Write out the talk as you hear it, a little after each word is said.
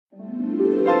Hey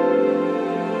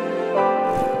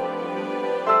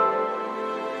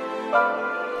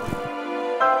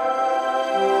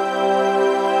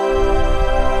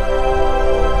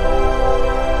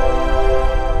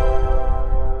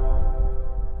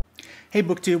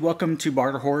BookTube, welcome to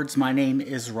Barter Hordes. My name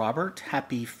is Robert.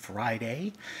 Happy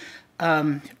Friday.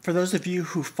 For those of you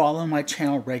who follow my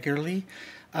channel regularly,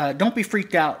 don't be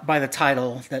freaked out by the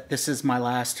title that this is my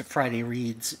last Friday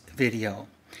Reads video.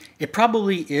 It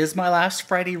probably is my last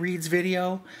Friday Reads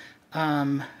video,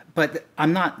 but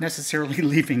I'm not necessarily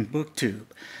leaving BookTube.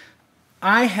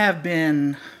 I have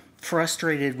been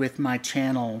frustrated with my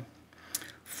channel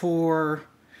for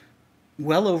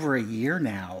well over a year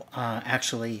now,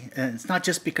 actually. And it's not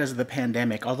just because of the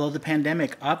pandemic, although the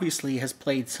pandemic obviously has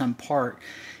played some part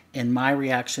in my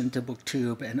reaction to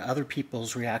BookTube and other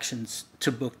people's reactions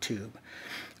to BookTube.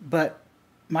 But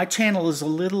my channel is a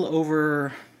little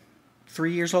over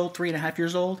 3 years old, 3.5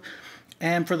 years old.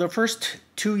 And for the first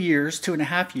 2 years,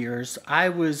 2.5 years, I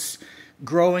was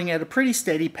growing at a pretty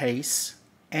steady pace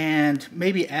and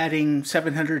maybe adding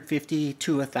 750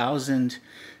 to 1,000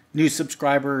 new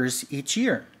subscribers each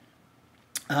year.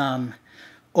 Over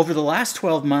the last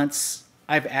 12 months,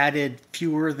 I've added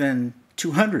fewer than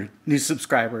 200 new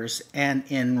subscribers, and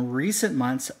in recent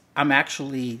months, I'm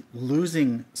actually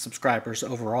losing subscribers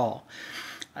overall.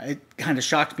 It kind of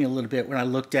shocked me a little bit when I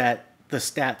looked at the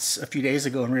stats a few days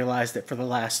ago and realized that for the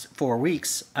last 4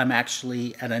 weeks, I'm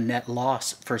actually at a net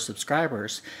loss for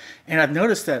subscribers. And I've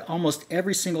noticed that almost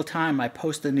every single time I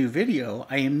post a new video,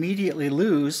 I immediately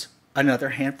lose another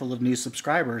handful of new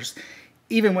subscribers,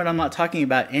 even when I'm not talking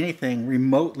about anything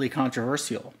remotely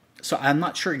controversial. So I'm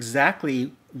not sure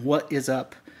exactly what is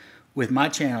up with my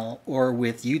channel or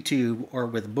with YouTube or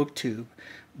with BookTube,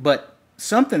 but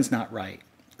something's not right.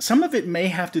 Some of it may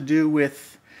have to do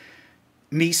with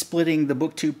me splitting the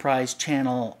BookTube Prize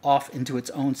channel off into its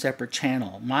own separate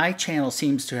channel. My channel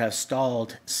seems to have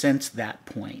stalled since that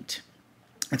point.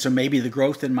 And so maybe the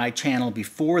growth in my channel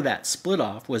before that split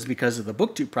off was because of the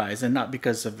BookTube Prize and not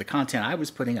because of the content I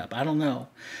was putting up. I don't know.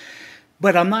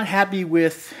 But I'm not happy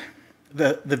with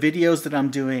the videos that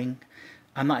I'm doing.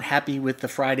 I'm not happy with the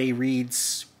Friday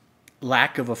Reads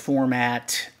lack of a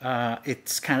format.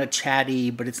 It's kind of chatty,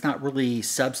 but it's not really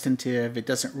substantive. It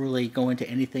doesn't really go into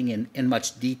anything in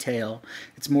much detail.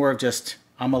 It's more of just,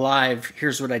 I'm alive,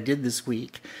 here's what I did this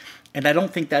week. And I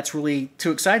don't think that's really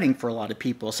too exciting for a lot of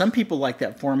people. Some people like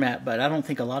that format, but I don't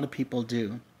think a lot of people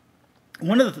do.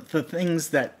 One of the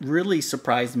things that really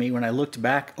surprised me when I looked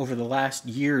back over the last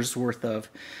year's worth of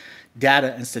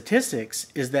data and statistics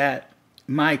is that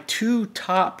my 2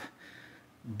 top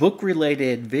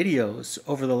book-related videos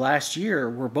over the last year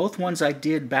were both ones I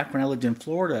did back when I lived in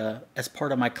Florida as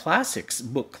part of my Classics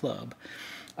book club,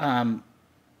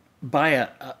 by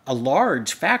a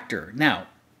large factor. Now,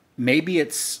 maybe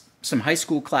it's some high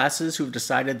school classes who've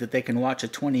decided that they can watch a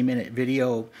 20-minute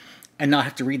video and not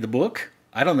have to read the book.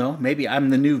 I don't know. Maybe I'm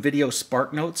the new video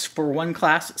Spark Notes for one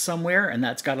class somewhere, and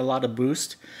that's got a lot of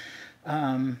boost.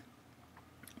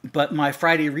 But my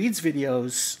Friday Reads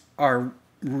videos are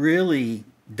really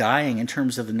dying in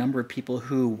terms of the number of people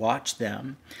who watch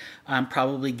them. I'm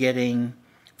probably getting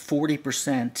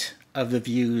 40% of the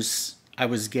views I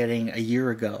was getting a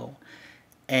year ago.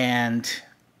 And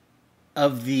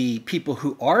of the people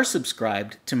who are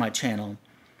subscribed to my channel,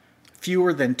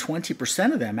 fewer than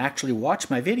 20% of them actually watch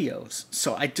my videos.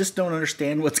 So I just don't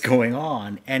understand what's going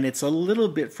on, and it's a little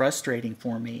bit frustrating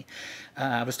for me.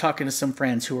 I was talking to some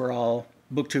friends who are all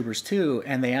booktubers too,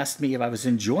 and they asked me if I was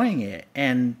enjoying it,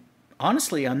 and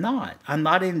honestly, I'm not. I'm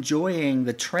not enjoying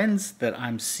the trends that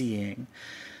I'm seeing.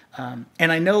 And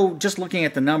I know just looking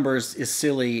at the numbers is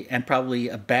silly and probably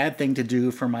a bad thing to do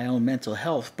for my own mental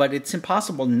health, but it's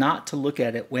impossible not to look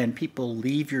at it when people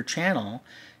leave your channel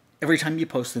every time you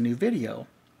post a new video.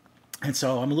 And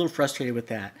so I'm a little frustrated with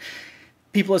that.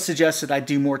 People have suggested I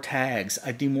do more tags,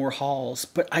 I do more hauls,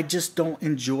 but I just don't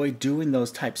enjoy doing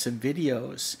those types of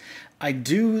videos. I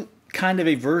do kind of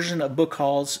a version of book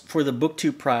hauls for the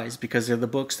BookTube Prize because they're the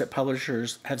books that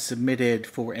publishers have submitted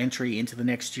for entry into the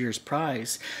next year's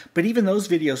prize. But even those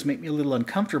videos make me a little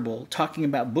uncomfortable talking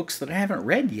about books that I haven't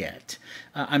read yet.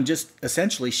 I'm just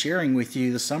essentially sharing with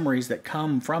you the summaries that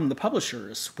come from the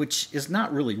publishers, which is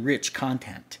not really rich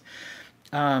content.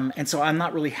 And so I'm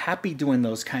not really happy doing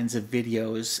those kinds of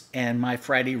videos, and my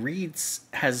Friday Reads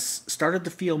has started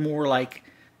to feel more like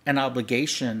an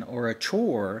obligation or a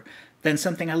chore than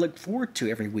something I look forward to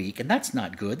every week, and that's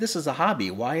not good. This is a hobby.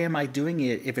 Why am I doing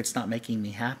it if it's not making me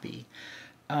happy?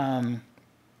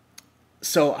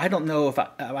 So I don't know if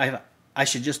I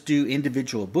should just do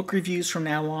individual book reviews from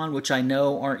now on, which I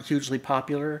know aren't hugely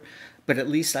popular, but at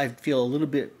least I feel a little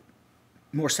bit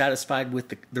more satisfied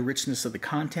with the richness of the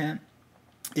content.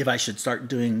 If I should start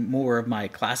doing more of my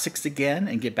classics again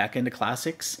and get back into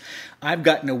classics. I've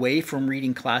gotten away from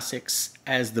reading classics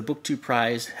as the BookTube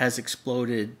Prize has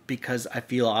exploded because I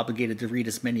feel obligated to read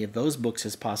as many of those books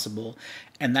as possible.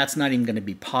 And that's not even going to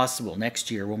be possible next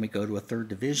year when we go to a third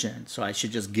division. So I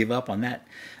should just give up on that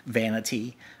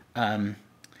vanity. As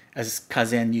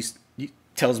Kaizen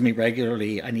tells me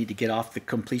regularly, I need to get off the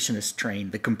completionist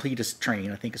train, the completist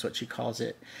train, I think is what she calls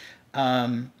it.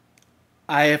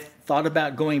 I have thought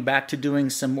about going back to doing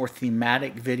some more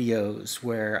thematic videos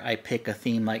where I pick a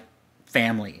theme like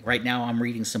family. Right now I'm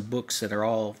reading some books that are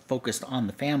all focused on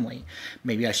the family.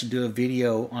 Maybe I should do a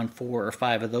video on 4 or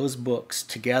 5 of those books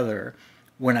together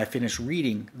when I finish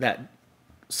reading that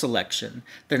selection.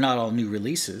 They're not all new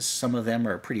releases. Some of them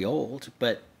are pretty old,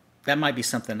 but that might be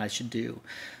something I should do.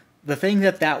 The thing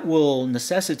that will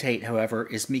necessitate, however,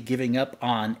 is me giving up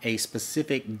on a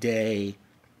specific day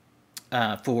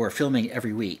for filming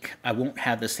every week. I won't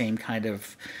have the same kind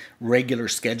of regular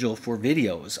schedule for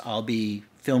videos. I'll be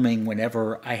filming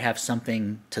whenever I have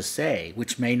something to say,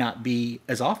 which may not be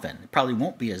as often. It probably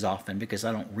won't be as often because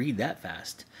I don't read that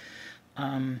fast.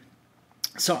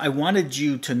 So I wanted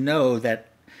you to know that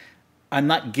I'm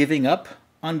not giving up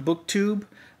on BookTube,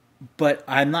 but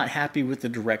I'm not happy with the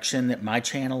direction that my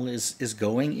channel is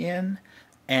going in.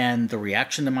 And the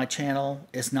reaction to my channel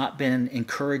has not been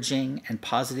encouraging and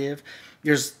positive.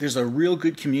 There's a real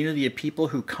good community of people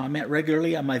who comment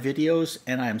regularly on my videos,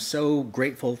 and I am so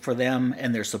grateful for them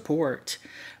and their support,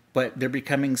 but they're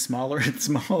becoming smaller and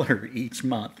smaller each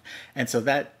month. And so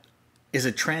that is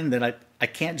a trend that I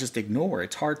can't just ignore.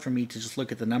 It's hard for me to just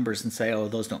look at the numbers and say, oh,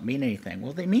 those don't mean anything.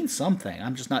 Well, they mean something.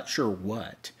 I'm just not sure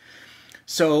what.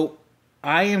 So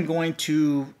I am going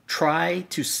to try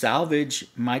to salvage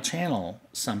my channel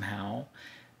somehow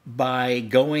by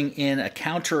going in a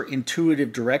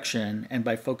counterintuitive direction and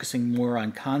by focusing more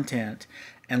on content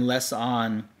and less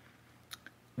on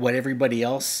what everybody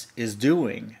else is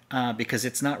doing, because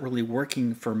it's not really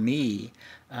working for me.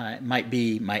 It might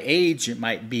be my age, it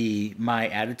might be my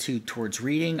attitude towards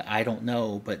reading, I don't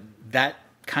know, but that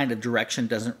kind of direction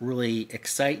doesn't really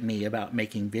excite me about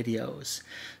making videos.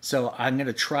 So I'm going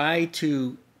to try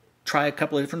a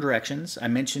couple of different directions. I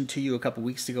mentioned to you a couple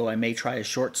weeks ago I may try a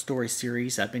short story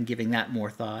series. I've been giving that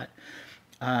more thought.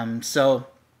 So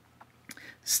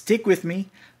stick with me.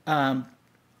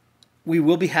 We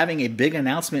will be having a big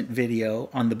announcement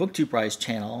video on the BookTube Prize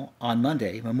channel on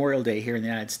Monday, Memorial Day here in the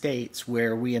United States,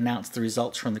 where we announce the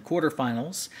results from the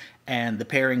quarterfinals and the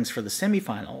pairings for the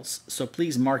semifinals. So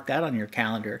please mark that on your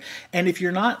calendar. And if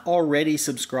you're not already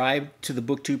subscribed to the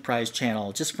BookTube Prize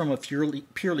channel, just from a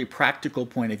purely practical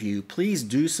point of view, please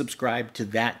do subscribe to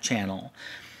that channel,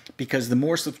 because the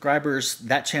more subscribers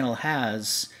that channel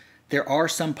has, there are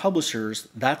some publishers,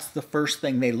 that's the first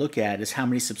thing they look at, is how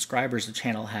many subscribers the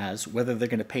channel has, whether they're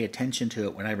going to pay attention to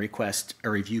it when I request a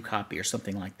review copy or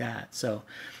something like that. So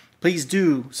please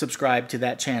do subscribe to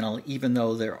that channel, even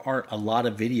though there aren't a lot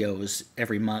of videos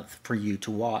every month for you to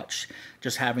watch.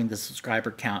 Just having the subscriber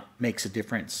count makes a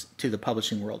difference to the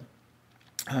publishing world.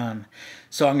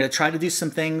 So I'm going to try to do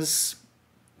some things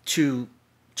to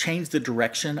change the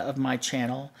direction of my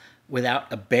channel without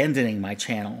abandoning my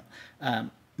channel.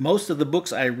 Most of the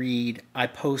books I read, I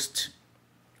post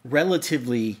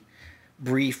relatively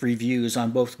brief reviews on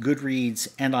both Goodreads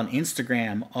and on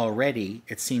Instagram already.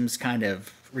 It seems kind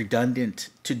of redundant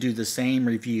to do the same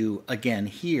review again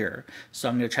here. So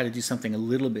I'm going to try to do something a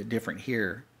little bit different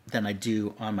here than I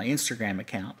do on my Instagram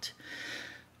account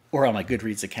or on my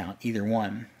Goodreads account, either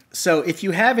one. So if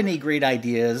you have any great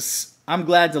ideas, I'm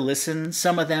glad to listen.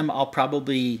 Some of them I'll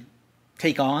probably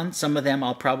take on. Some of them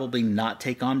I'll probably not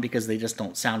take on because they just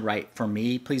don't sound right for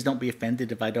me. Please don't be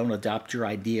offended if I don't adopt your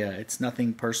idea. It's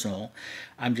nothing personal.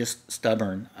 I'm just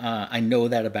stubborn. I know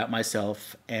that about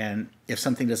myself, and if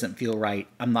something doesn't feel right,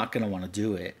 I'm not going to want to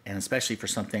do it, and especially for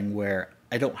something where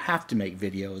I don't have to make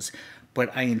videos, but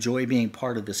I enjoy being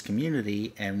part of this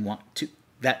community and want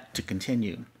that to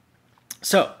continue.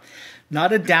 So,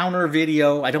 not a downer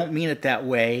video. I don't mean it that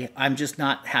way. I'm just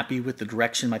not happy with the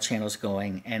direction my channel's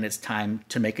going, and it's time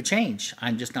to make a change.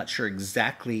 I'm just not sure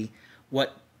exactly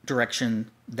what direction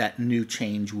that new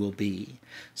change will be.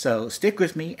 So stick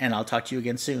with me, and I'll talk to you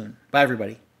again soon. Bye,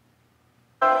 everybody.